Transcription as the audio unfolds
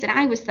And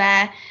I was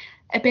there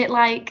a bit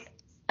like,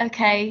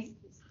 okay,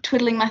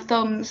 twiddling my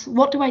thumbs,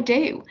 what do I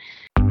do?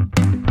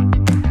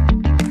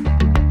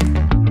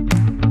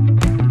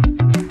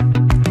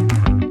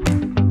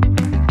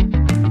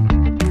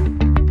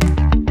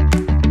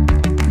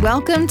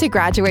 Welcome to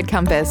Graduate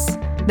Compass,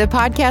 the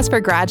podcast for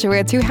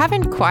graduates who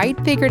haven't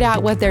quite figured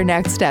out what their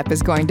next step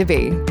is going to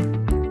be.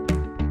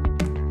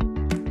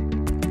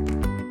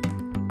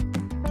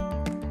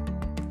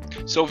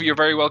 Sophie, you're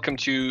very welcome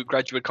to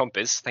Graduate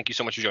Compass. Thank you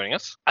so much for joining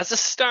us. As a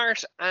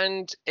start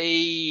and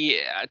a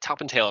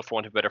top and tail, for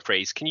want of a better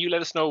phrase, can you let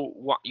us know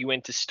what you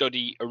went to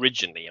study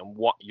originally and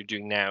what you're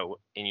doing now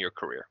in your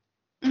career?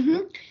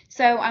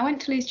 So I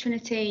went to Leeds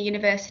Trinity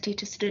University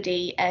to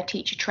study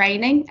teacher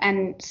training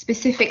and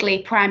specifically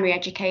primary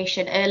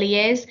education, early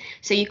years.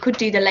 So you could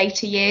do the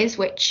later years,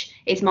 which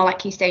is more like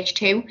Key Stage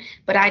 2,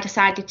 but I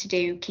decided to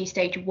do Key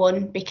Stage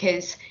 1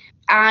 because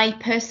I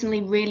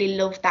personally really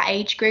loved that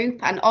age group,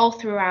 and all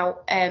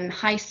throughout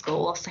high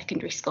school or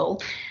secondary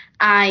school,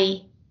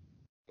 I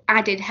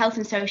did health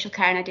and social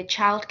care and I did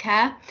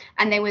childcare,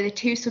 and they were the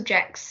two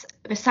subjects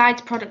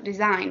besides product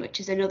design, which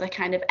is another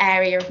kind of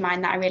area of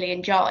mine that I really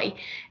enjoy,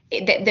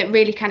 that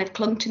really kind of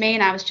clung to me.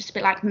 And I was just a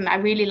bit like, I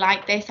really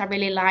like this. I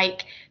really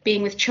like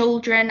being with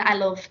children. I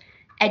love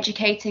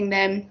educating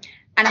them.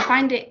 And I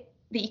find it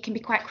that you can be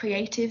quite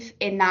creative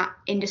in that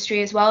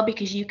industry as well,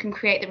 because you can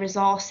create the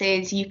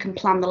resources, you can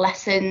plan the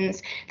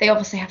lessons. They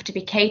obviously have to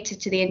be catered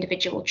to the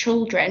individual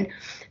children.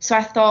 So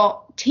I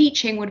thought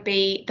teaching would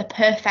be the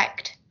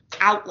perfect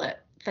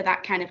outlet for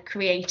that kind of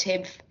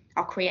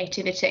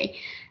creativity.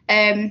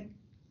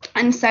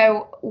 And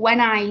so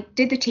when I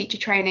did the teacher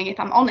training, if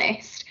I'm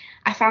honest,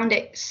 I found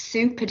it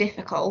super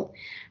difficult.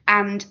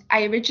 And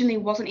I originally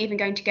wasn't even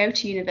going to go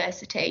to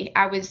university.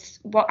 I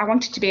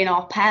wanted to be an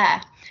au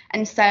pair.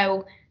 And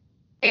so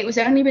it was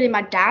only really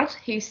my dad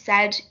who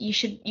said, you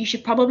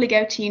should probably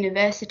go to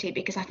university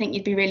because I think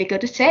you'd be really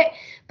good at it.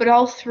 But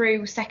all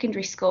through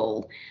secondary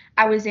school,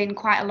 I was in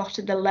quite a lot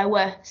of the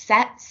lower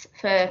sets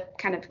for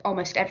kind of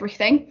almost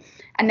everything.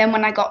 And then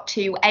when I got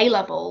to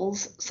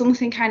A-levels,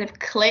 something kind of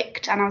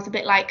clicked and I was a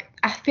bit like,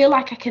 I feel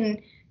like I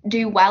can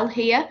do well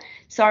here.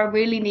 So I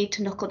really need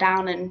to knuckle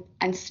down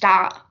and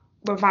start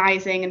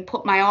revising and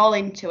put my all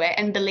into it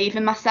and believe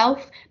in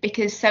myself,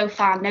 because so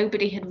far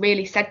nobody had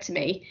really said to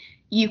me,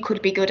 you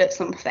could be good at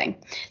something.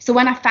 So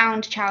when I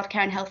found childcare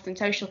and health and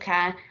social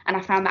care, and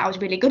I found that I was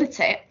really good at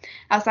it,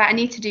 I was like, I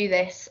need to do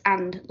this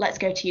and let's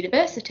go to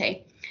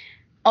university.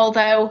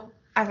 Although,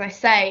 as I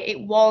say,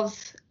 it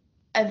was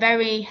a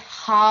very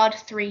hard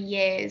 3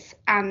 years.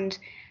 And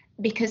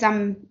because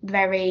I'm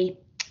very,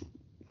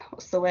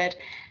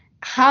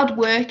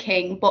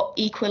 hardworking, but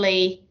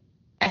equally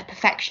a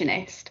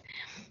perfectionist,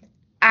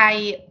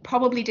 I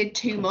probably did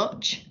too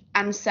much.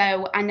 And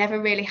so I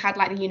never really had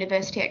like the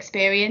university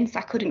experience.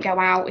 I couldn't go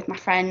out with my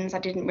friends. I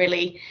didn't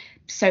really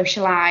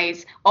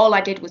socialise. All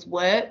I did was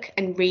work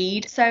and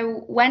read.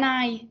 So when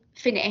I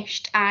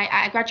finished,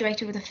 I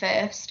graduated with a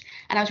first,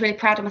 and I was really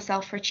proud of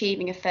myself for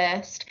achieving a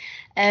first.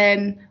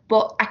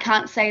 But I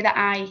can't say that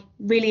I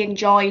really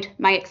enjoyed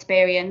my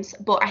experience,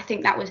 but I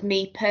think that was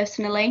me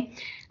personally.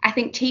 I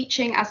think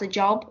teaching as a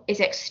job is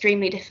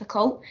extremely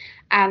difficult.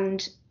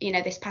 And,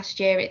 this past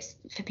year, it's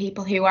for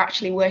people who are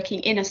actually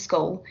working in a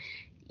school.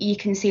 You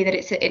can see that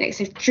it's an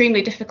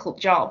extremely difficult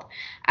job.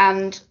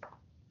 And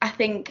I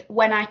think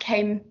when I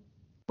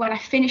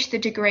finished the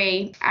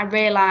degree, I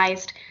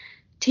realised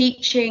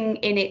teaching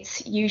in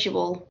its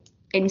usual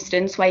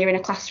instance, where you're in a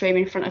classroom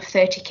in front of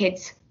 30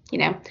 kids,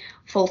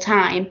 full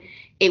time,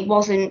 it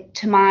wasn't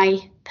to my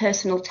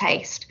personal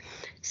taste.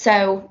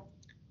 So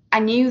I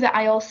knew that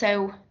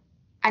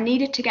I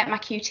needed to get my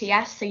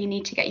QTS, so you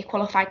need to get your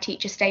qualified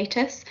teacher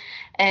status,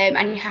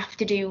 and you have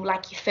to do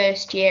like your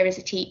first year as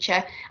a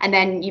teacher, and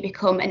then you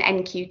become an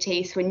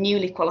NQT, so a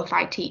newly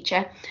qualified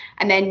teacher,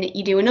 and then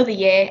you do another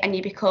year and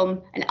you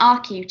become an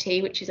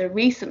RQT, which is a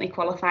recently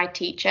qualified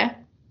teacher,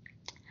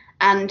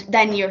 and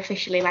then you're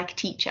officially like a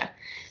teacher.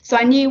 So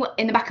I knew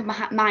in the back of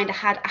my mind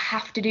I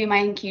have to do my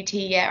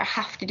NQT year. I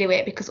have to do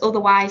it, because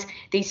otherwise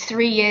these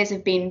 3 years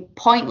have been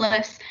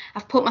pointless.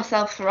 I've put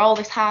myself through all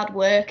this hard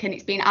work and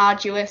it's been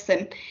arduous,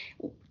 and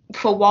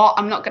for what?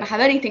 I'm not going to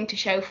have anything to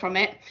show from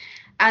it.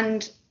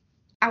 And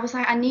I was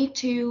like, I need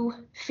to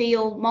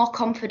feel more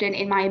confident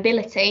in my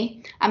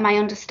ability and my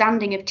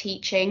understanding of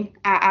teaching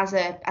as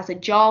a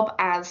job,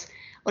 as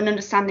an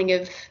understanding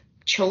of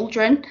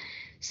children.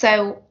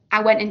 So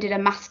I went and did a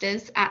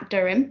master's at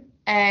Durham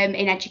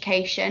in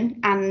education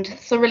and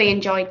thoroughly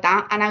enjoyed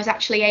that. And I was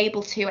actually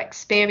able to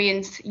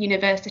experience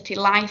university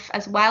life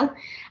as well.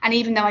 And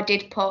even though I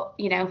did put,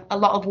 a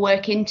lot of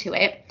work into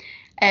it,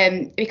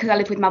 because I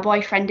lived with my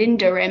boyfriend in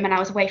Durham and I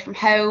was away from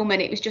home,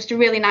 and it was just a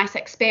really nice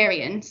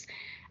experience,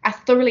 I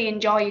thoroughly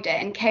enjoyed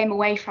it and came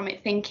away from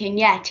it thinking,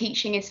 yeah,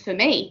 teaching is for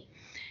me.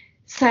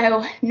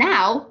 So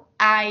now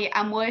I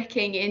am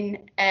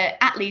working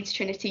at Leeds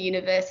Trinity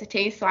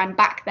University, so I'm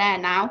back there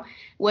now,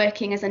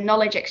 working as a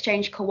knowledge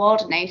exchange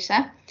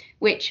coordinator,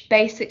 which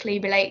basically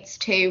relates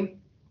to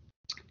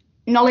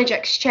knowledge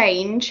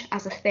exchange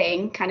as a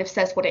thing kind of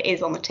says what it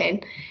is on the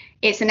tin.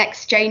 It's an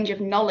exchange of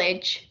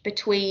knowledge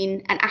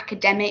between an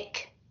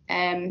academic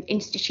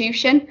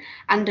institution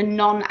and a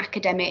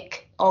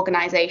non-academic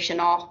organisation,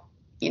 or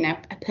a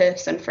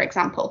person, for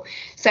example.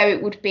 So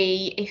it would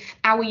be if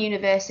our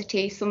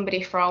university,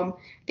 somebody from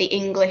the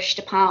English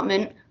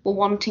department were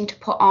wanting to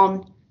put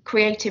on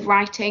creative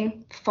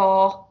writing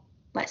for,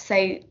 let's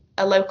say,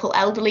 a local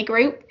elderly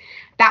group,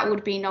 that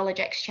would be knowledge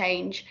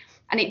exchange.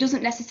 And it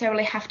doesn't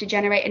necessarily have to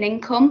generate an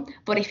income,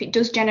 but if it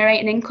does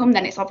generate an income,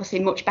 then it's obviously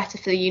much better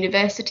for the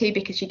university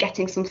because you're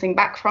getting something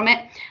back from it,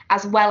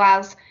 as well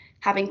as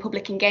having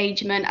public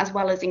engagement, as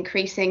well as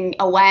increasing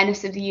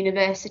awareness of the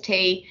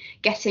university,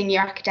 getting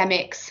your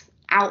academics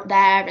out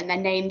there and their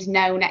names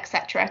known,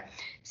 etc.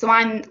 So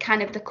I'm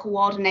kind of the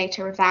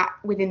coordinator of that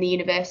within the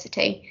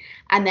university.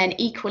 And then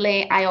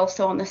equally, I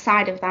also on the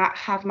side of that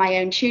have my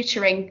own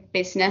tutoring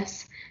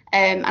business,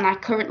 and I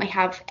currently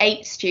have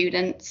 8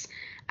 students,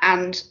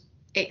 and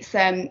it's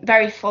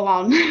very full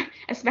on,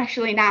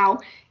 especially now,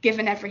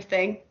 given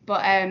everything.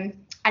 But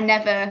I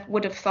never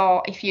would have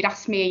thought, if you'd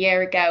asked me a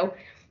year ago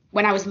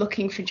when I was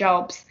looking for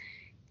jobs,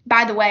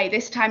 by the way,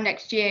 this time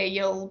next year,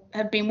 you'll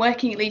have been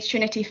working at Leeds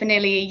Trinity for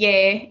nearly a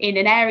year in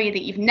an area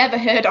that you've never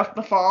heard of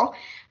before,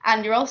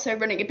 and you're also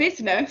running a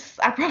business,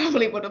 I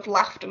probably would have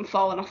laughed and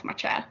fallen off my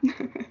chair.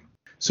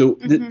 So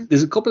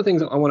there's a couple of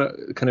things I want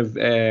to kind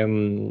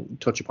of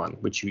touch upon,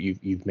 which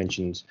you've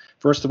mentioned.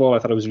 First of all, I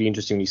thought it was really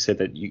interesting when you said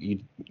that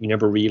you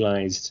never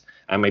realized,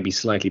 I might be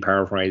slightly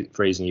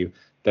paraphrasing you,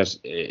 that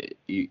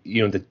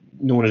that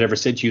no one had ever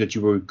said to you that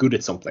you were good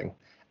at something.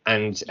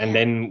 And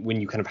then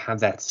when you kind of have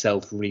that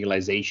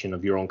self-realization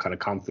of your own kind of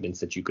confidence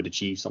that you could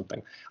achieve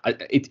something,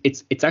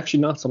 it's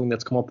actually not something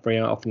that's come up very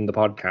often in the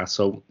podcast.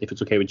 So if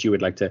it's okay with you,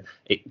 I'd like to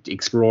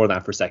explore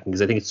that for a second,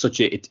 because I think it's such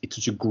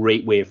a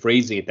great way of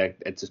phrasing it, that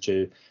it's such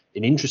an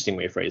interesting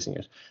way of phrasing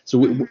it.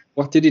 So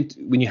what did it,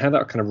 when you had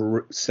that kind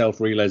of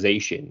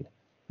self-realization,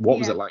 what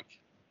was it like?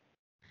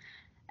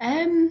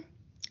 I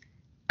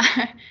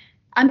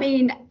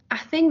mean, I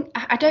think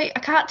I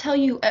can't tell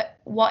you at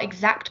what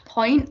exact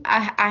point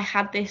I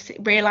had this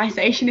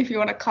realization, if you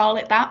want to call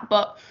it that,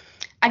 but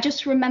I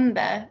just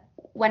remember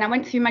when I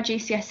went through my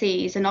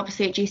GCSEs, and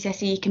obviously at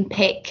GCSE you can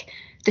pick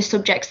the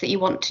subjects that you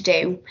want to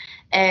do,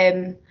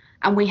 and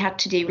we had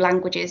to do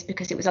languages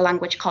because it was a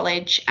language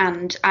college,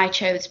 and I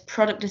chose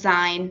product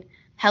design,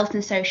 health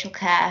and social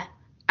care,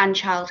 and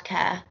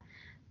childcare,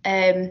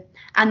 and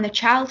the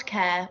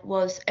childcare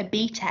was a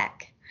BTEC,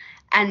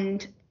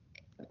 and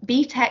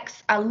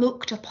BTECs are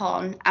looked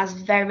upon as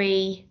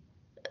very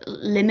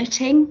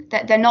limiting,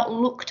 that they're not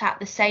looked at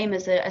the same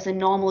as a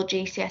normal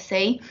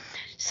GCSE.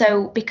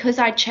 So because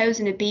I'd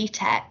chosen a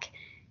BTEC,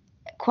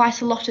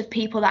 quite a lot of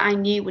people that I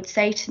knew would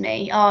say to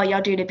me, "Oh,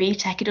 you're doing a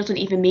BTEC, it doesn't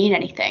even mean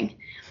anything."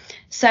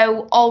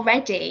 So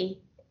already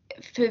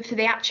for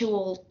the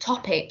actual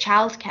topic,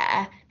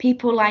 childcare,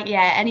 people like,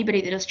 yeah,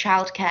 anybody that does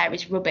childcare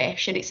is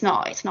rubbish and it's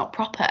not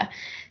proper.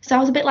 So I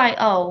was a bit like,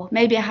 oh,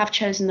 maybe I have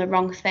chosen the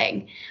wrong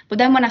thing. But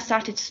then when I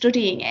started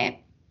studying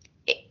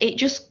it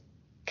just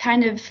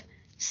kind of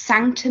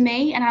sang to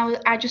me, and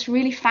I just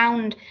really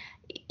found,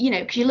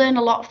 because you learn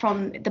a lot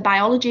from the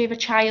biology of a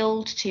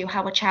child, to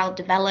how a child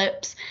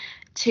develops,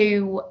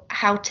 to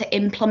how to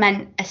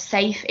implement a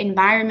safe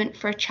environment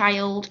for a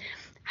child,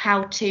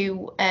 how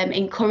to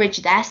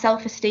encourage their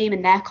self-esteem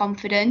and their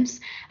confidence.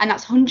 And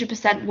that's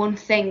 100% one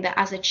thing that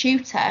as a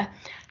tutor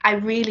I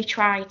really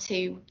try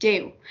to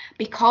do,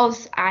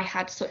 because I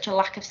had such a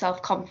lack of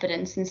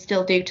self-confidence, and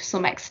still do to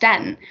some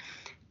extent.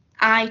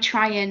 I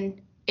try and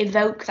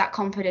evoke that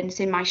confidence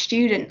in my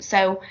students.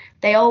 So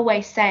they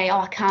always say,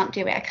 "Oh, I can't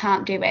do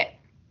it."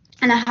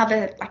 And I have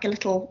a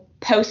little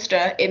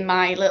poster in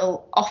my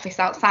little office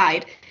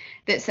outside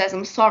that says,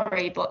 "I'm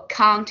sorry, but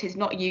can't is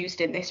not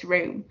used in this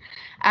room."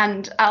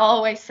 And I'll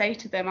always say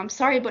to them, "I'm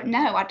sorry, but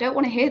no, I don't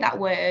want to hear that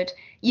word.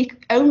 You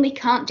only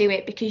can't do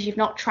it because you've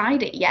not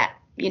tried it yet."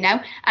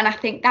 And I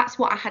think that's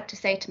what I had to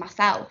say to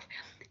myself.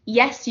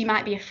 Yes, you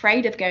might be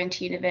afraid of going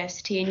to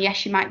university, and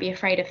yes, you might be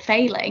afraid of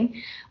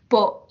failing,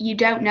 but you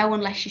don't know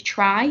unless you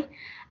try.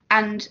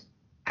 And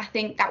I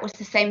think that was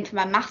the same for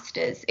my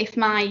masters. If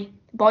my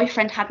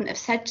boyfriend hadn't have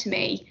said to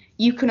me,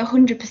 "You can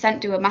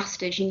 100% do a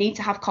masters, you need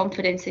to have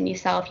confidence in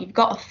yourself, you've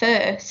got to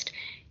first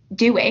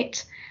do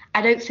it,"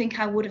 I don't think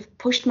I would have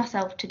pushed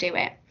myself to do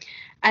it.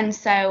 And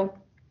so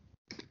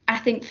I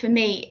think for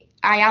me,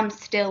 I am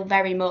still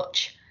very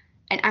much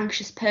an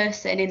anxious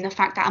person, in the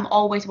fact that I'm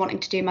always wanting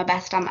to do my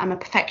best. I'm a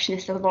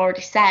perfectionist, as I've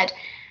already said,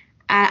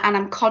 and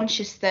I'm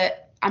conscious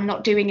that I'm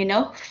not doing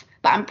enough,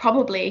 but I'm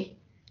probably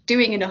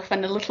doing enough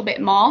and a little bit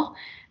more.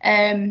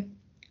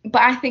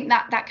 But I think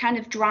that kind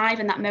of drive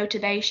and that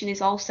motivation is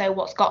also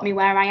what's got me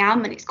where I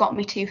am, and it's got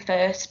me 2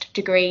 first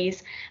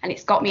degrees, and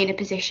it's got me in a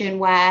position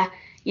where,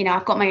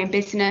 I've got my own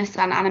business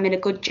and I'm in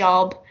a good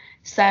job.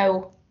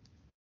 So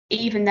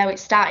even though it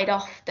started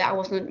off that I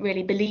wasn't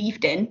really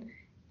believed in,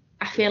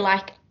 I feel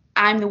like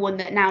I'm the one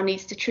that now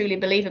needs to truly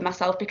believe in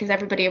myself, because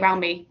everybody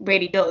around me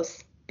really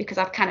does, because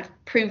I've kind of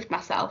proved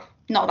myself.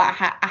 not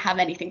that I have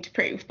anything to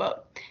prove,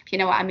 but if you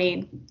know what I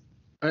mean.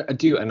 I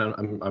do, and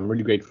I'm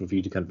really grateful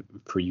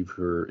for you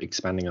for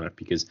expanding on it,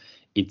 because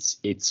it's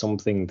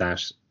something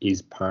that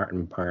is part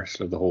and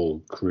parcel of the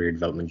whole career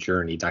development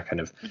journey. That kind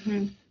of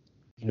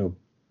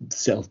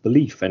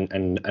self-belief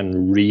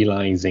and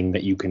realizing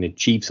that you can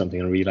achieve something,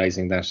 and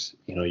realizing that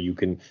you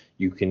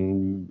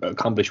can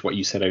accomplish what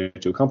you set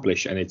out to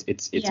accomplish, and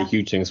it's a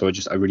huge thing. So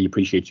I really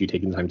appreciate you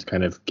taking the time to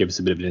kind of give us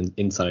a bit of an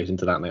insight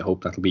into that, and I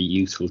hope that'll be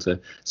useful to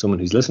someone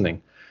who's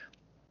listening.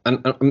 And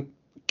I'm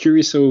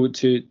curious to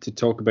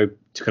talk about,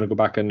 to kind of go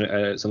back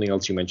on something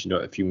else you mentioned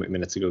a few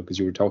minutes ago, because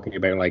you were talking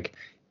about, like,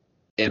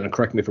 and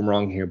correct me if I'm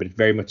wrong here, but it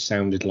very much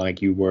sounded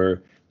like you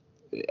were,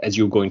 as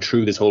you were going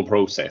through this whole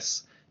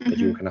process, that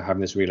you were kind of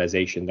having this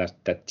realization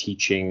that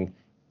teaching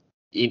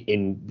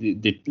in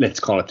the let's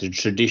call it the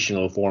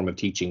traditional form of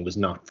teaching was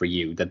not for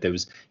you, that there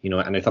was,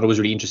 and I thought it was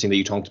really interesting that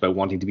you talked about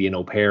wanting to be an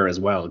au pair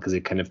as well, because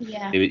it kind of,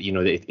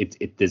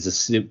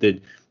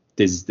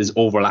 there's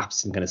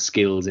overlaps in kind of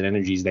skills and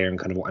energies there, and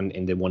kind of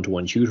in the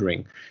one-to-one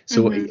tutoring.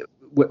 So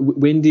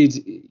when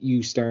did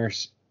you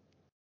start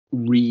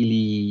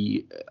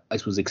really, I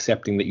suppose,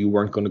 accepting that you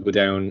weren't going to go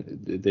down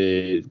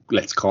the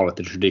let's call it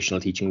the traditional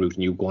teaching route,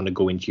 and you were going to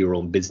go into your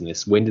own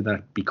business? When did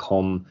that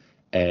become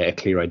a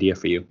clear idea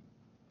for you?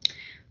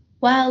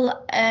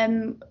 Well,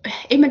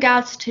 in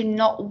regards to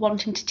not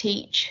wanting to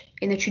teach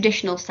in the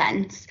traditional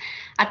sense,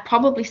 I'd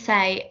probably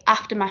say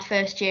after my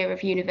first year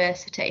of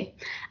university.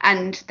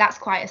 And that's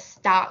quite a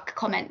stark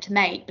comment to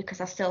make,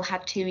 because I still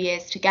had 2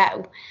 years to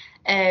go.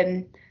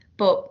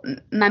 But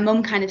my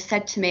mum kind of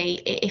said to me,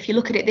 if you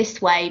look at it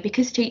this way,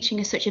 because teaching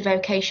is such a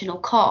vocational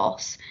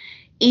course,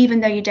 even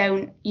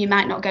though you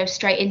might not go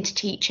straight into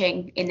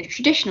teaching in the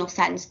traditional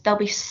sense, there'll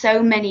be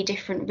so many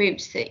different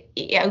routes that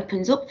it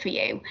opens up for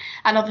you.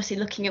 And obviously,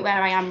 looking at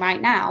where I am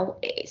right now,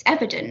 it's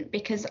evident,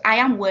 because I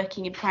am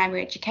working in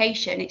primary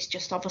education. It's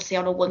just obviously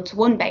on a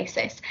one-to-one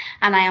basis,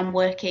 and I am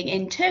working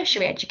in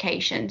tertiary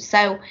education.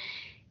 So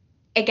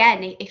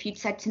again, if you'd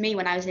said to me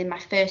when I was in my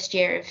first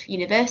year of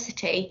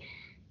university,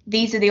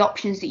 these are the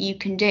options that you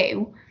can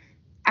do,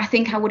 I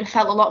think I would have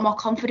felt a lot more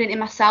confident in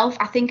myself.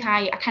 I think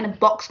I kind of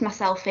boxed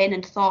myself in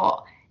and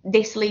thought,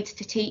 this leads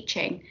to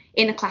teaching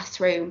in a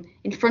classroom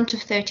in front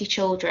of 30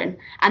 children,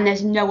 and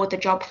there's no other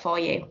job for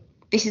you.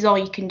 This is all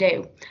you can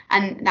do.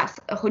 And that's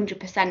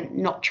 100%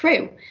 not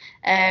true.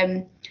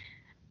 And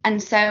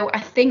so I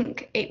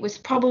think it was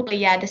probably,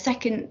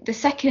 the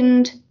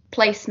second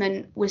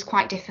placement was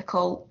quite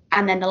difficult.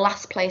 And then the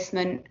last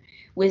placement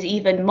was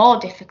even more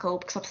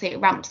difficult, because obviously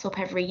it ramps up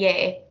every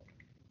year,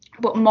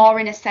 but more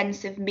in a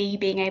sense of me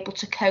being able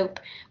to cope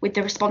with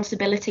the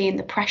responsibility and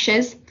the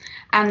pressures.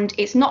 And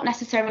it's not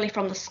necessarily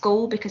from the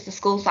school, because the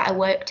schools that I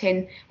worked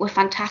in were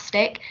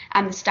fantastic,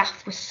 and the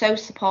staff were so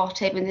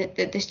supportive, and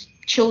the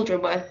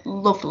children were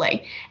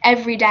lovely.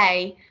 Every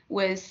day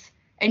was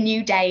a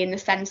new day, in the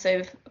sense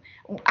of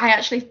I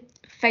actually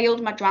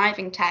failed my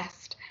driving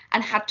test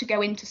and had to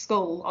go into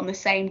school on the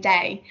same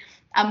day.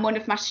 And one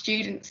of my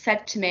students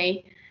said to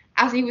me,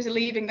 as he was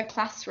leaving the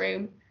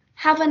classroom,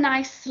 "Have a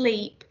nice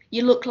sleep.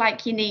 You look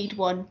like you need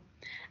one."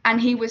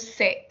 And he was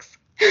 6.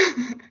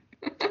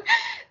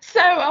 So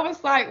I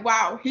was like,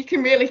 wow, he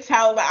can really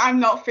tell that I'm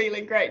not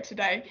feeling great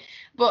today.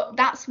 But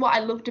that's what I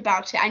loved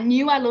about it. I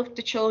knew I loved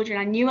the children.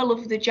 I knew I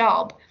loved the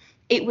job.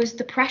 It was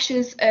the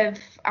pressures of,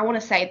 I want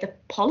to say, the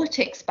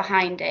politics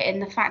behind it,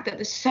 and the fact that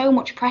there's so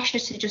much pressure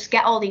to just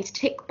get all these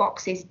tick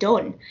boxes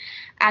done.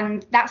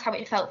 And that's how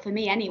it felt for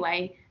me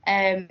anyway.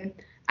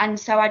 And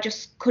so I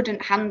just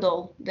couldn't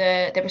handle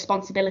the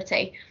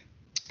responsibility.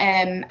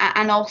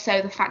 And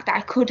also the fact that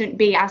I couldn't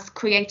be as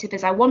creative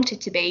as I wanted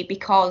to be,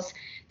 because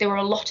there were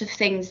a lot of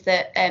things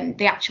that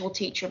the actual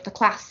teacher of the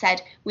class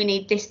said, we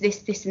need this,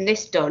 and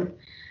this done.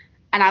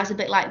 And I was a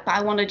bit like, but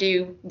I want to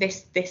do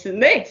this,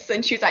 and this.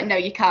 And she was like, no,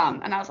 you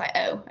can't. And I was like,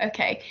 oh,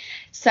 okay.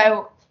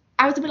 So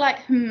I was a bit like,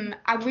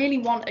 I really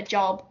want a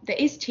job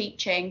that is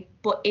teaching,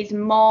 but is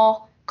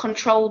more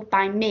controlled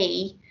by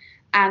me,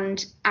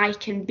 and I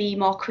can be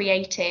more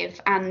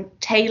creative and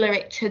tailor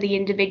it to the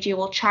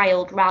individual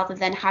child, rather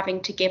than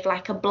having to give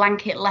like a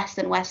blanket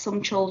lesson where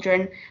some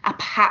children are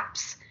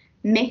perhaps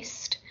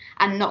missed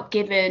and not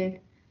given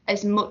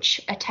as much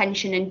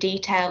attention and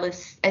detail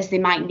as they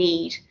might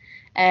need.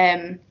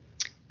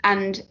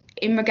 And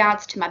in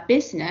regards to my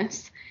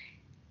business,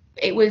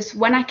 it was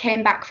when I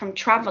came back from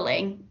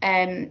traveling,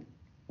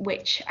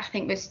 which I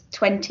think was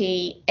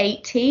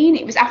 2018.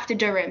 It was after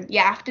Durham.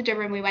 Yeah, after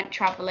Durham, we went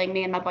traveling,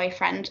 me and my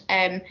boyfriend.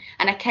 And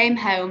I came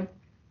home,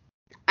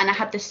 and I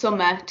had the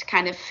summer to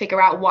kind of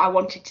figure out what I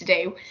wanted to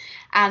do.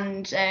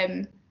 And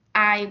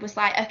I was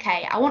like,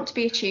 okay, I want to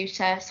be a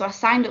tutor. So I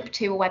signed up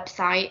to a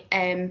website,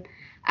 and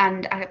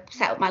I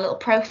set up my little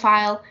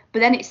profile.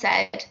 But then it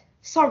said,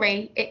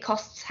 sorry, it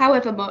costs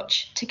however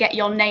much to get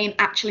your name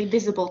actually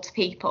visible to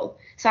people.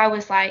 So I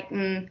was like,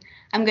 I'm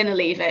going to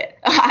leave it.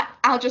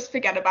 I'll just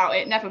forget about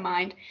it. Never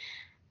mind.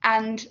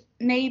 And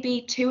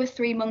maybe 2 or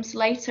 3 months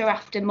later,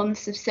 after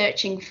months of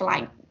searching for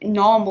like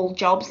normal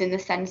jobs in the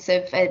sense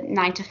of a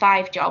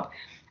 9-to-5 job,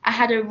 I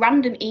had a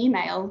random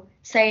email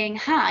saying,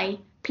 "Hi,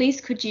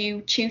 please could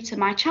you tutor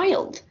my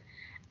child?"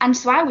 And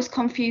so I was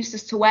confused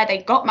as to where they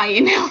got my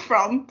email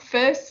from,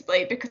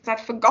 firstly, because I'd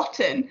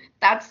forgotten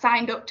that I'd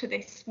signed up to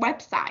this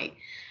website.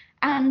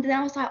 And then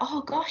I was like,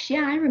 oh gosh,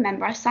 yeah, I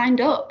remember I signed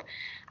up.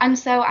 And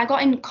so I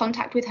got in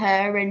contact with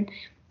her, and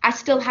I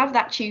still have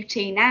that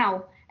tutee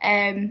now.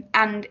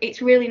 And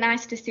it's really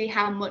nice to see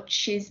how much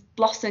she's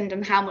blossomed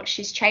and how much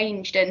she's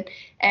changed.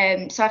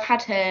 And so I've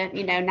had her,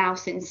 now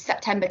since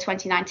September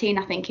 2019,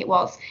 I think it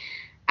was.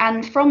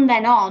 And from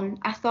then on,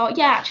 I thought,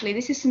 yeah, actually,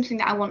 this is something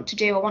that I want to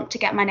do. I want to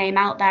get my name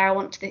out there. I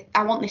want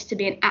this to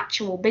be an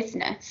actual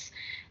business.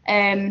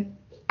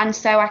 And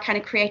so I kind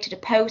of created a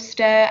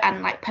poster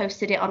and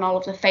posted it on all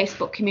of the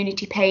Facebook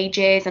community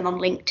pages and on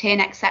LinkedIn,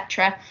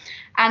 etc.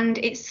 And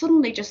it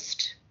suddenly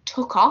just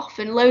took off,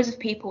 and loads of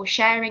people were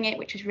sharing it,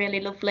 which was really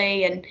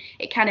lovely. And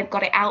it kind of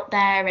got it out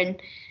there.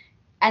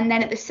 And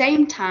then at the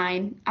same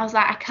time, I was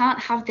like, I can't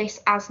have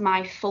this as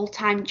my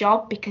full-time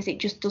job because it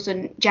just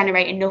doesn't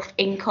generate enough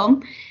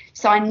income.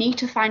 So I need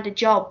to find a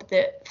job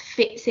that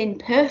fits in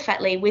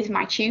perfectly with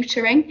my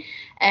tutoring.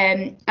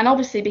 And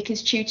obviously,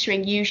 because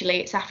tutoring,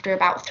 usually it's after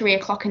about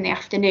 3:00 in the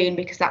afternoon,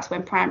 because that's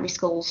when primary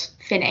schools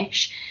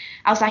finish.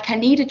 I was like, I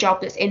need a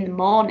job that's in the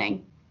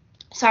morning.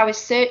 So I was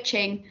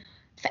searching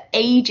for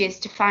ages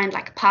to find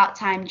a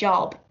part-time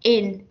job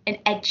in an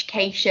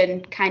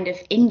education kind of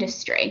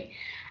industry.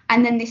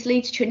 And then this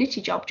Leeds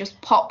Trinity job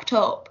just popped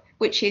up,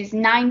 which is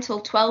 9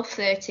 till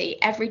 12:30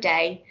 every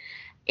day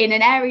in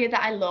an area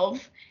that I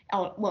love.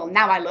 Oh, well,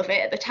 now I love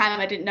it. At the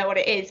time, I didn't know what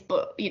it is,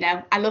 but,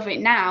 I love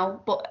it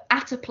now. But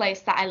at a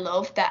place that I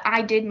love, that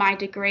I did my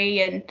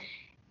degree. And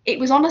it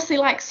was honestly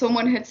like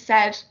someone had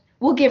said,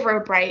 we'll give her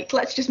a break.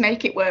 Let's just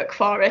make it work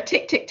for her.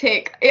 Tick, tick,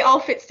 tick. It all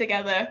fits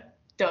together.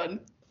 Done.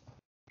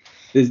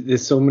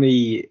 There's so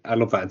many. I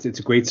love that. It's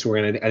a great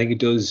story. And I think it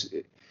does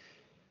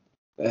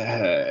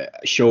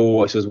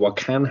show, I suppose, what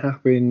can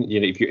happen,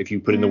 if you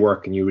put in the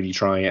work and you really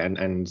try,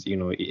 and if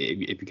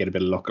you get a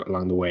bit of luck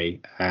along the way,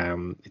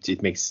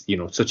 it makes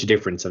such a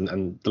difference.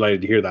 And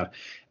delighted to hear that.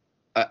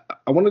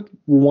 I want to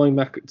rewind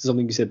back to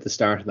something you said at the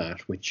start of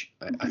that, which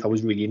I thought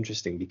was really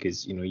interesting,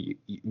 because you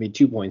made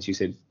 2 points. You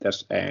said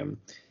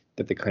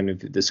that the kind of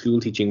the school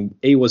teaching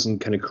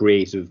wasn't kind of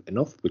creative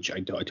enough, which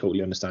I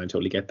totally understand, I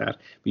totally get that.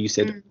 But you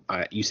said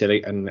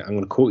and I'm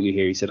going to quote you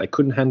here, you said, I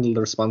couldn't handle the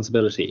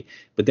responsibility.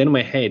 But then in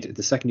my head,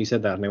 the second you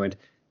said that, and I went,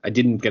 I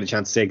didn't get a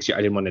chance to say, because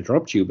I didn't want to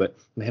interrupt you, but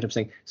in my head I'm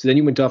saying, so then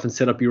you went off and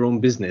set up your own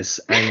business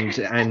and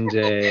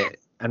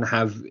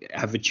have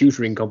a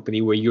tutoring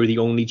company where you're the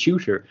only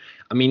tutor.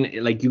 I mean,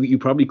 you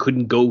probably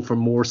couldn't go for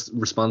more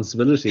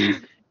responsibility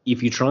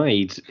if you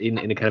tried in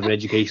a kind of an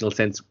educational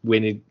sense,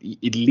 when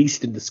at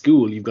least in the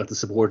school, you've got the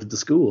support of the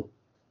school.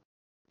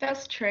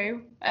 That's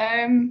true.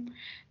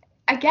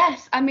 I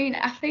guess,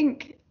 I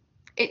think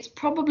it's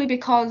probably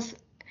because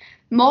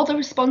more the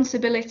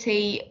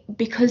responsibility,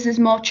 because there's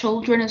more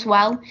children as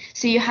well.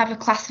 So you have a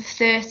class of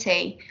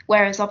 30,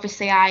 whereas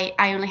obviously I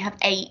only have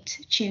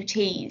 8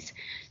 tutees.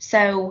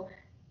 So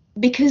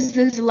because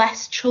there's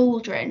less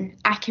children,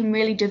 I can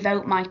really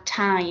devote my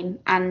time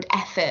and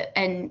effort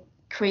and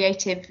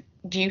creative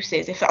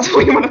juices, if that's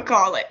what you want to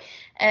call it,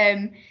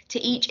 to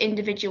each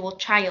individual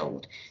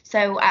child.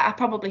 So I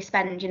probably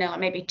spend,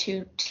 maybe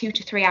two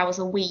to 3 hours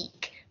a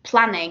week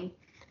planning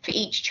for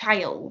each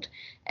child.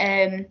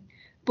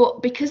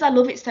 But because I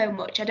love it so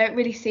much, I don't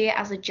really see it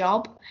as a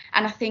job.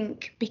 And I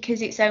think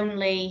because it's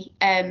only,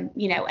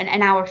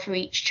 an hour for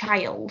each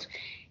child,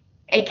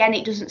 again,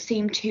 it doesn't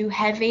seem too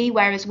heavy.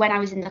 Whereas when I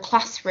was in the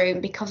classroom,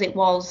 because it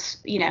was,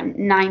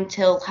 9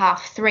 till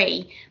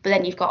 3:30, but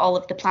then you've got all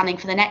of the planning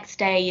for the next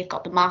day, you've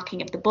got the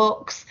marking of the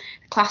books,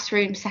 the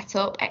classroom set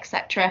up,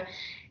 etc.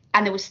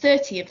 And there was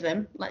 30 of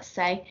them, let's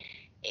say.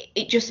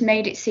 It just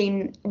made it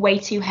seem way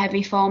too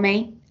heavy for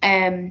me.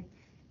 And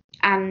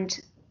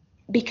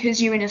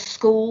because you're in a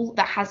school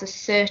that has a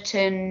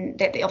certain,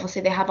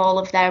 obviously they have all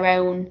of their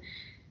own,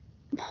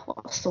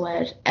 what's the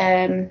word?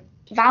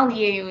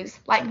 Values,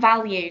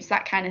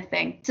 that kind of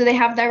thing. So they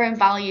have their own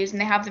values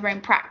and they have their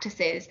own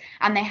practices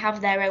and they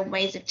have their own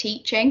ways of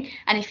teaching.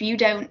 And if you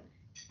don't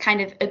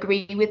kind of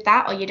agree with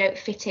that, or you don't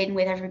fit in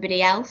with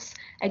everybody else,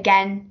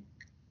 again,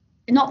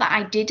 not that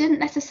I didn't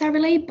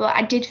necessarily, but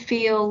I did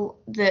feel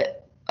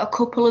that a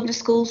couple of the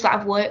schools that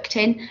I've worked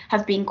in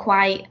have been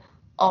quite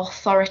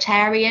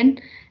authoritarian,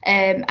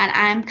 and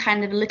I'm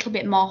kind of a little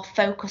bit more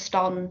focused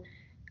on,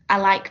 I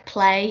like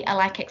play, I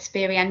like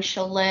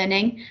experiential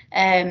learning,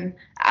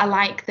 I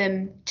like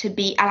them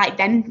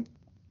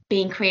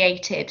being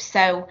creative.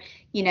 So,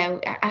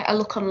 I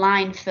look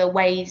online for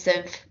ways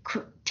of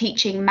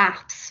teaching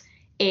maths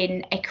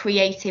in a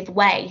creative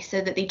way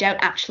so that they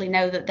don't actually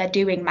know that they're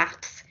doing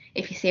maths,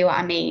 if you see what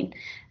I mean.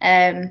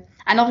 And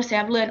obviously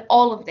I've learned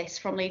all of this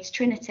from Leeds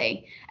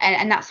Trinity,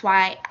 and that's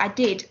why I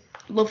did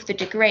love the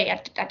degree.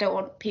 I don't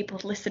want people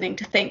listening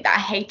to think that I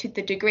hated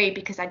the degree,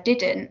 because I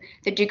didn't.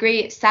 The degree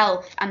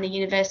itself and the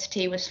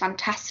university was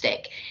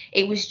fantastic.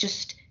 It was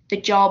just the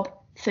job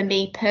for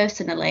me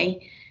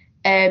personally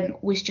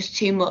was just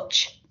too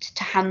much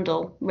to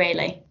handle,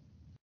 really.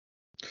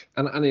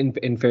 And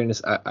in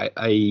fairness,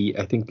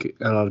 I think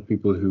a lot of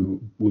people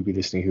who will be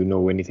listening who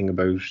know anything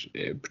about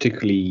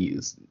particularly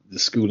the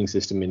schooling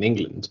system in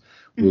England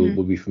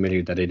will be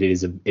familiar that it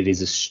is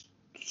a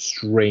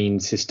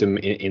strained system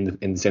in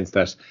the sense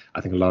that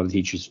I think a lot of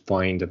teachers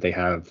find that they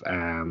have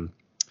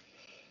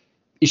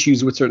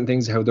issues with certain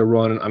things, how they're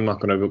run. I'm not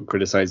going to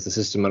criticize the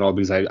system at all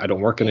because I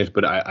don't work in it,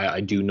 but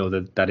I do know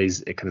that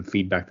is a kind of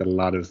feedback that a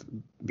lot of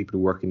people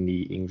who work in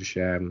the English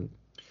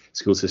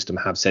school system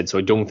have said. So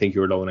I don't think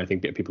you're alone. I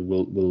think that people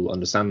will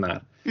understand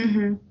that.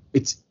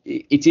 It's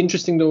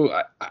interesting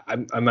though.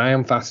 I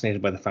am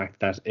fascinated by the fact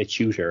that a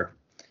tutor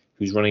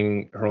who's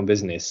running her own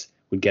business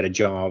would get a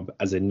job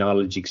as a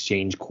knowledge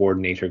exchange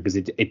coordinator, because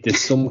there's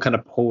some kind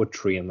of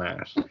poetry in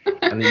that.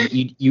 And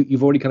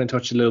you've already kind of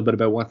touched a little bit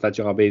about what that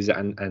job is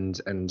and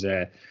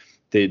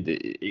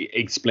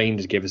explained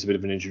it, gave us a bit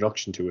of an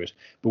introduction to it.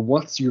 But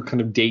what's your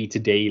kind of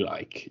day-to-day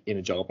like in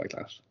a job like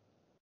that?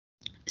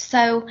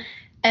 So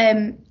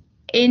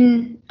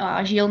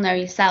as you'll know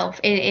yourself,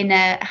 in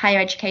a higher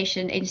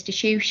education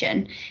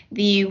institution,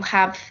 you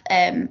have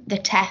the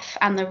TEF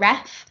and the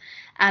REF,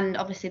 and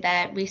obviously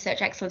their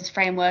Research Excellence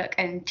Framework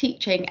and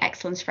Teaching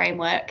Excellence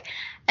Framework.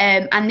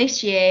 And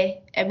this year,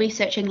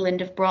 Research England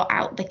have brought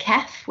out the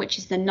KEF, which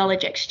is the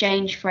Knowledge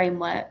Exchange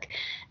Framework.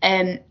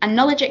 And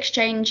knowledge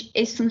exchange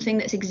is something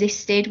that's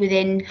existed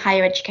within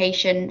higher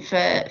education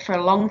for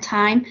a long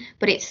time,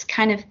 but it's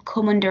kind of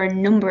come under a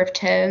number of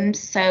terms.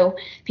 So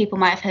people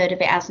might have heard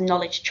of it as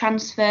knowledge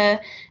transfer,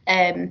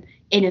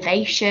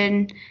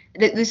 innovation.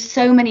 There's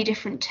so many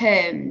different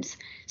terms.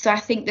 So I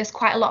think there's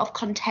quite a lot of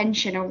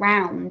contention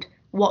around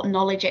what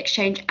knowledge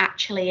exchange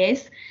actually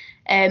is.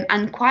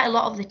 And quite a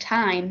lot of the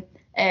time,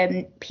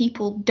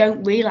 people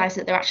don't realise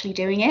that they're actually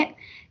doing it.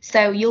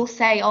 So you'll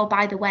say, oh,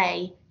 by the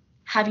way,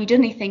 have you done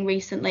anything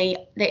recently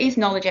that is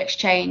knowledge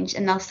exchange?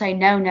 And they'll say,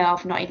 no,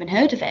 I've not even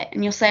heard of it.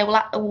 And you'll say,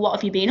 well, what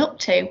have you been up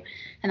to?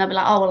 And they'll be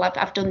like, oh, well,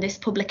 I've done this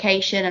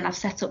publication and I've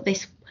set up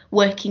this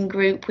working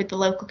group with the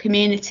local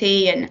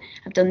community and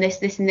I've done this,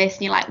 and this.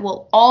 And you're like,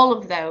 well, all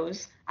of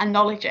those are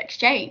knowledge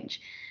exchange.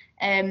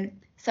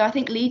 So I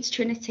think Leeds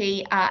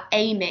Trinity are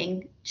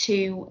aiming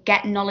to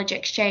get knowledge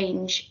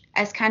exchange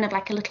as kind of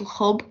like a little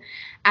hub,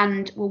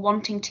 and we're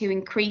wanting to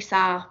increase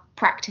our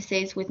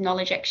practices with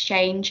knowledge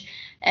exchange,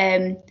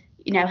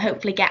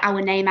 hopefully get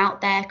our name out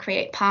there,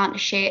 create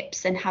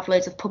partnerships and have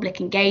loads of public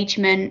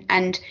engagement.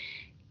 And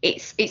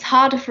it's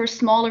harder for a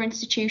smaller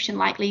institution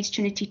like Leeds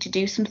Trinity to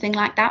do something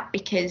like that,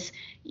 because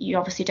you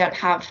obviously don't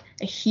have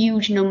a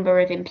huge number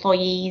of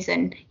employees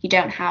and you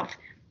don't have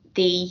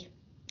the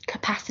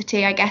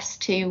capacity, I guess,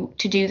 to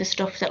do the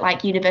stuff that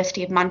like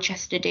University of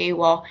Manchester do,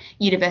 or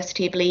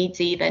University of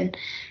Leeds even.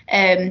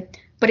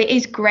 But it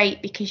is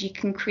great because you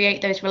can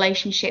create those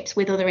relationships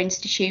with other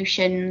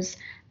institutions.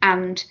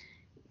 And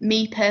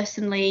me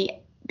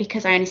personally,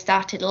 because I only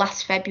started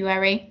last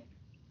February,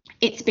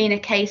 it's been a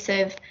case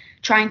of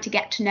trying to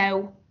get to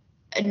know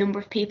a number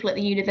of people at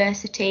the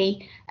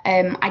university.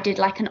 I did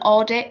like an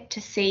audit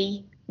to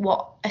see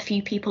what a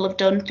few people have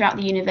done throughout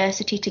the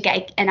university to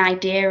get an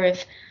idea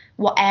of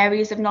what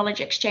areas of knowledge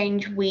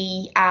exchange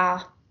we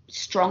are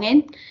strong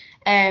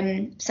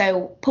in.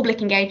 So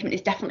public engagement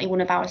is definitely one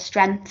of our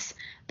strengths,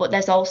 but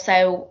there's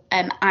also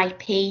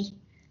IP,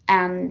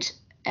 and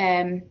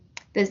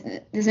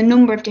there's a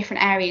number of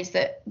different areas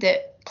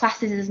that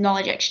classes as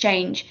knowledge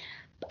exchange.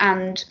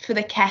 And for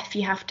the KEF,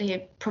 you have to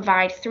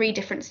provide 3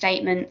 different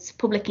statements: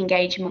 public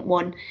engagement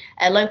one,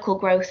 a local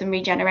growth and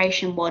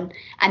regeneration one,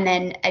 and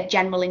then a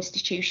general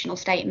institutional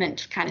statement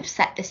to kind of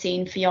set the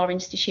scene for your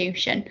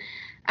institution.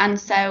 And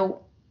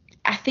so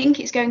I think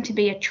it's going to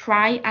be a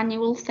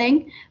tri-annual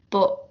thing,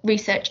 but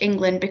Research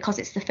England, because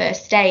it's the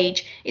first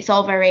stage, it's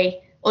all very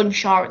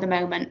unsure at the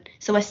moment.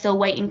 So we're still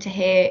waiting to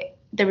hear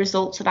the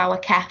results of our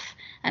KEF,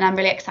 and I'm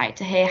really excited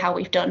to hear how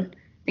we've done.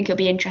 I think it'll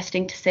be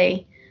interesting to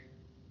see.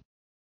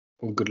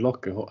 Well, good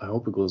luck. I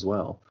hope it goes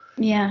well.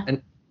 Yeah.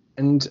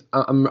 And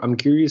I'm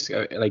curious.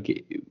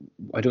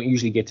 I don't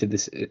usually get to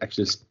this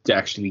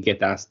actually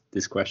get asked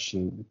this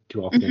question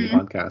too often in the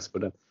podcast,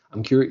 but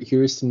I'm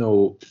curious to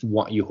know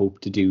what you hope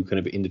to do kind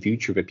of in the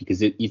future of it,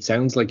 because it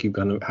sounds like you've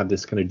kind of had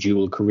this kind of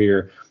dual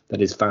career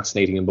that is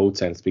fascinating in both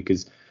sense,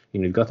 because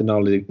you've got the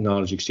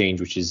knowledge exchange,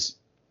 which is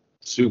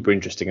super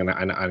interesting, and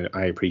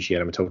I appreciate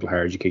it. I'm a total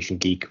higher education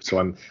geek, so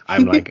I'm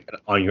like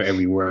on your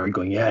every word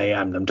going,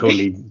 yeah, I'm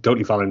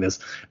totally following this.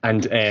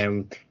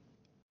 And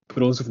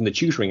but also from the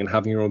tutoring and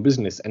having your own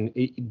business. And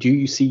do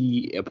you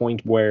see a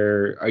point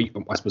where, are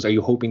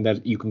you hoping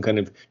that you can kind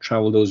of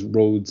travel those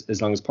roads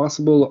as long as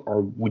possible,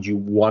 or would you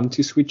want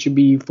to switch and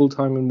be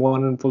full-time in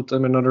one and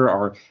full-time in another,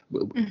 or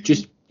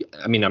just,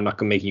 I mean, I'm not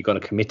going to make you going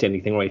to commit to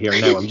anything right here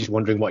and now. I'm just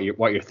wondering what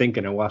you're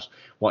thinking and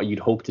what you'd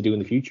hope to do in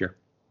the future.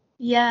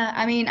 Yeah,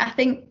 I mean, I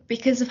think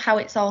because of how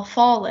it's all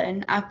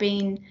fallen, I've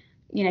been,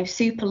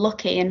 super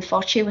lucky and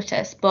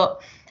fortuitous,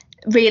 but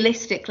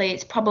realistically,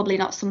 it's probably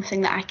not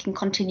something that I can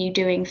continue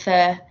doing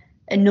for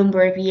a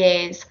number of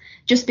years,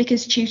 just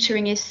because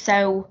tutoring is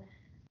I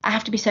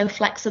have to be so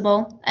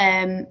flexible,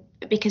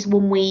 because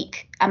one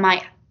week I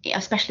might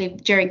especially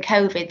during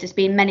COVID, there's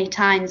been many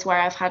times where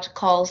I've had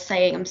calls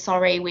saying, I'm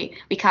sorry, we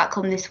can't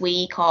come this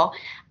week, or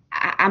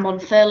I'm on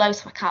furlough,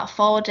 so I can't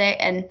afford it.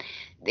 And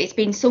it's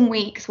been some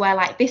weeks where,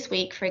 like this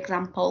week, for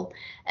example,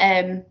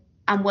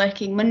 I'm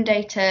working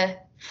Monday to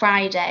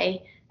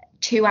Friday,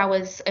 2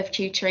 hours of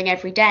tutoring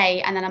every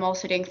day, and then I'm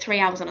also doing 3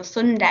 hours on a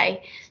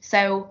Sunday.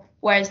 So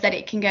whereas then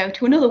it can go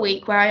to another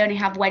week where I only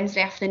have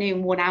Wednesday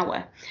afternoon 1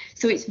 hour.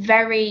 So it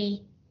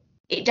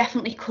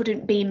definitely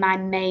couldn't be my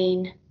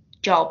main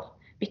job,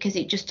 because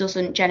it just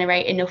doesn't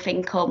generate enough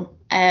income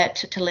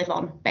to live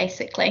on,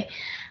 basically.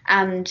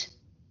 And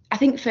I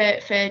think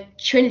for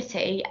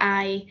Trinity,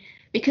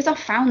 because I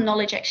found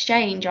Knowledge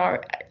Exchange,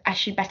 or I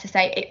should better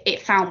say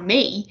it found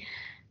me,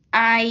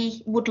 I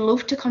would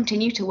love to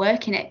continue to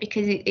work in it,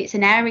 because it's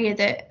an area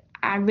that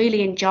I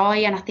really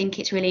enjoy, and I think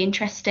it's really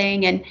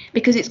interesting, and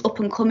because it's up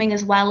and coming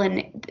as well,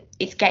 and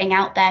it's getting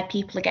out there,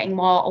 people are getting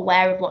more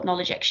aware of what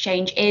Knowledge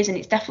Exchange is, and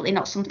it's definitely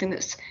not something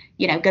that's,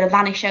 going to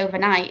vanish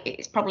overnight.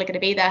 It's probably going to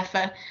be there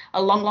for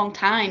a long, long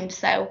time.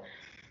 So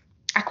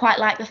I quite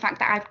like the fact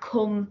that I've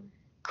come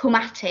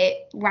at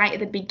it right at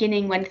the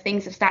beginning when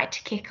things have started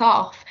to kick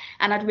off,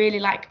 and I'd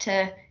really like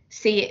to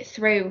see it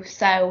through.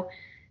 So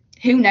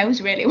who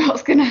knows really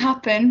what's going to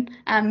happen.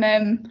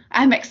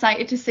 I'm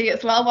excited to see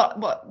as well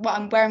where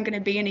I'm going to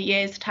be in a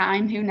year's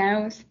time. Who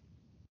knows?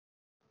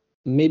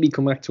 Maybe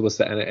come back to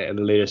us at a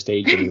later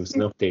stage and give us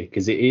an update,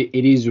 because it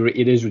is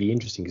really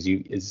interesting,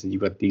 because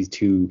you've got these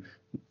two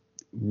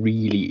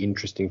really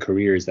interesting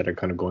careers that are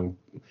kind of going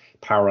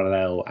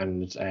parallel,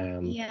 and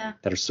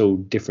that are so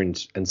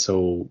different and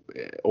so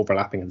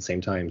overlapping at the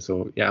same time.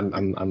 So yeah,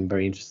 I'm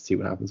very interested to see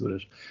what happens with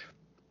it.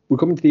 We're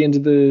coming to the end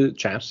of the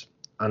chat,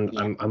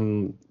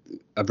 and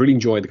I've really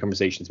enjoyed the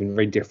conversation. It's been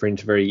very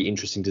different, very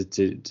interesting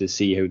to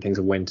see how things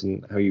have went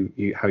and how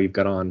you've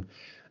got on.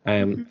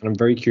 And I'm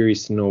very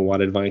curious to know what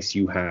advice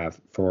you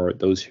have for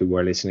those who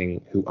are listening,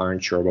 who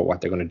aren't sure about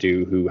what they're going to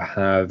do, who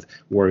have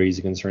worries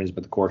and concerns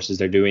about the courses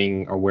they're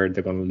doing or where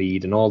they're going to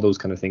lead, and all those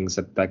kind of things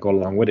that go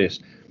along with it.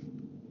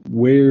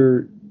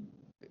 Where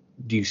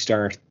do you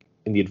start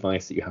in the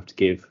advice that you have to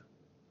give?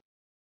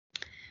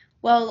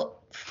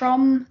 Well,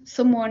 from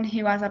someone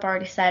who, as I've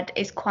already said,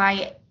 is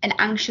quite an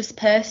anxious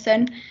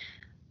person,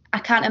 I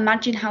can't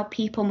imagine how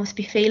people must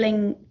be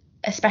feeling,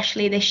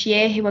 especially this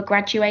year, who are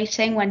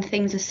graduating when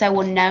things are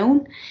so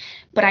unknown.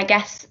 But I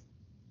guess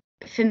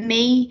for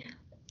me,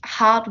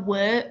 hard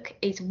work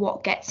is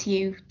what gets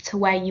you to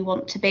where you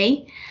want to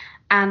be.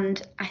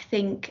 And I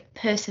think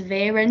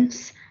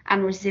perseverance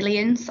and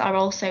resilience are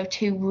also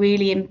two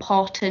really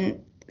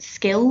important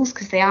skills,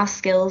 because they are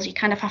skills. You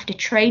kind of have to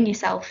train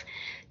yourself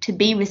to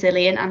be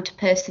resilient and to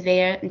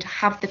persevere and to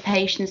have the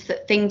patience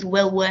that things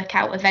will work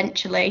out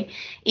eventually,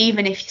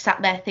 even if you sat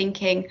there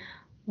thinking,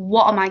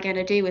 what am I going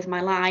to do with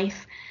my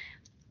life?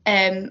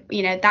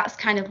 That's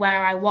kind of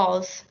where I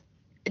was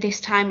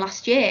this time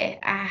last year.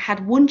 I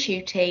had one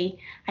tutee,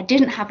 I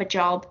didn't have a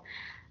job.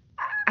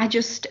 I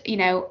just,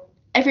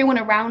 everyone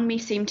around me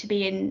seemed to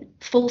be in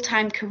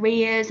full-time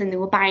careers, and they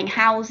were buying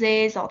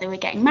houses, or they were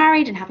getting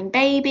married and having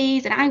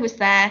babies, and I was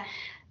there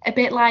a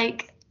bit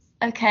like,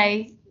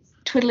 okay,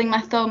 twiddling my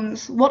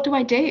thumbs, what do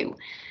I do?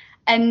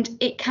 And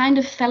it kind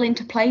of fell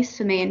into place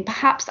for me, and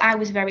perhaps I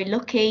was very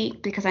lucky,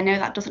 because I know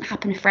that doesn't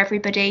happen for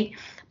everybody,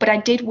 but I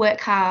did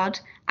work hard,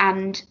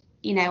 and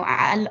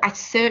I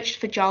searched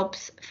for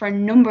jobs for a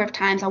number of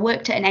times. I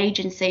worked at an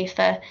agency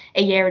for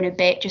a year and a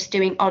bit, just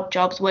doing odd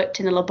jobs, worked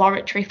in a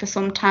laboratory for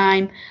some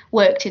time,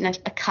 worked in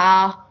a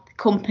car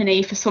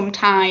company for some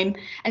time.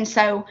 And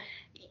so,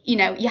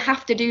 you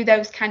have to do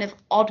those kind of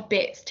odd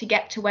bits to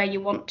get to where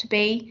you want to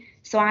be.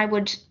 So I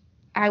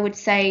would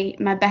say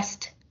my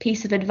best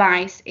piece of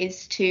advice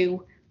is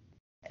to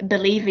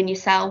believe in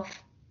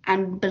yourself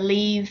and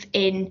believe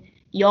in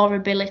your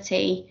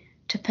ability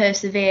to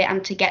persevere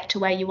and to get to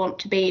where you want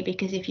to be,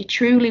 because if you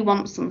truly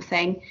want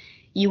something,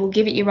 you will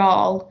give it your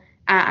all,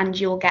 and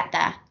you'll get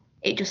there.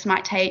 It just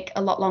might take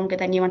a lot longer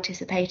than you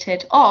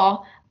anticipated,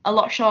 or a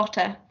lot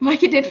shorter,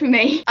 like it did for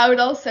me. I would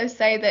also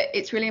say that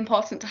it's really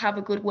important to have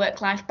a good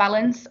work-life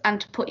balance and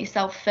to put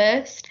yourself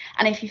first.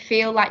 And if you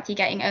feel like you're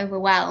getting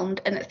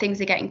overwhelmed and that things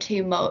are getting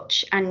too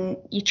much and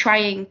you're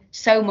trying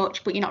so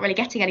much but you're not really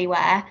getting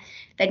anywhere,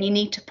 then you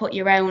need to put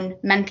your own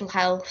mental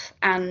health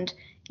and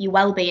your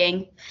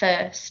well-being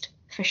first,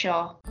 for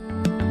sure.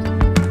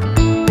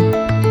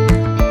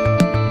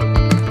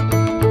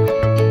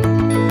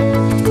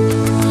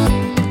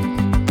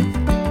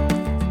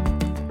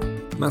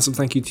 Massive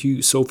thank you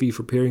to Sophie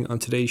for appearing on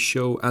today's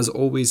show. As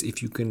always,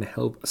 if you can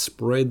help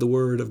spread the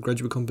word of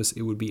Graduate Compass,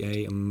 it would be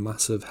a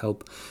massive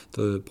help.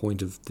 The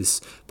point of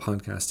this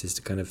podcast is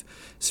to kind of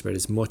spread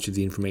as much of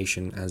the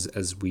information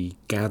as we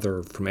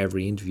gather from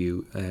every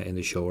interview in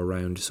the show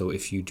around. So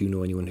if you do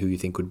know anyone who you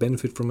think would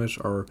benefit from it,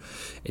 or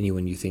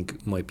anyone you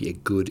think might be a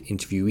good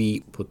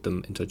interviewee, put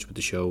them in touch with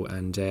the show,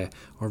 and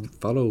or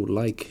follow,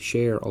 like,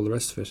 share, all the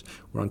rest of it.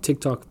 We're on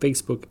TikTok,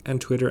 Facebook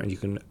and Twitter, and you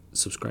can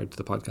subscribe to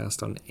the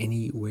podcast on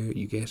anywhere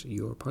you get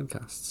your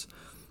podcasts.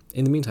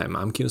 In the meantime,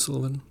 I'm Cian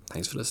O'Sullivan.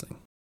 Thanks for listening.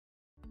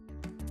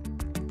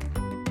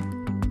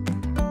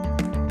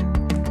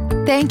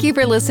 Thank you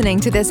for listening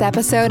to this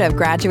episode of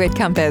Graduate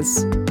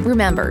Compass.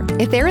 Remember,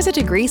 if there is a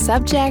degree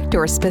subject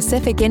or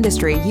specific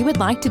industry you would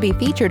like to be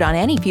featured on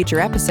any future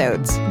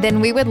episodes,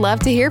 then we would love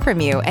to hear from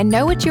you and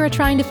know what you are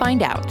trying to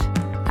find out.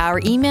 Our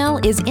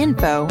email is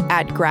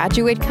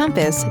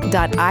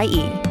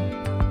info@graduatecompass.ie.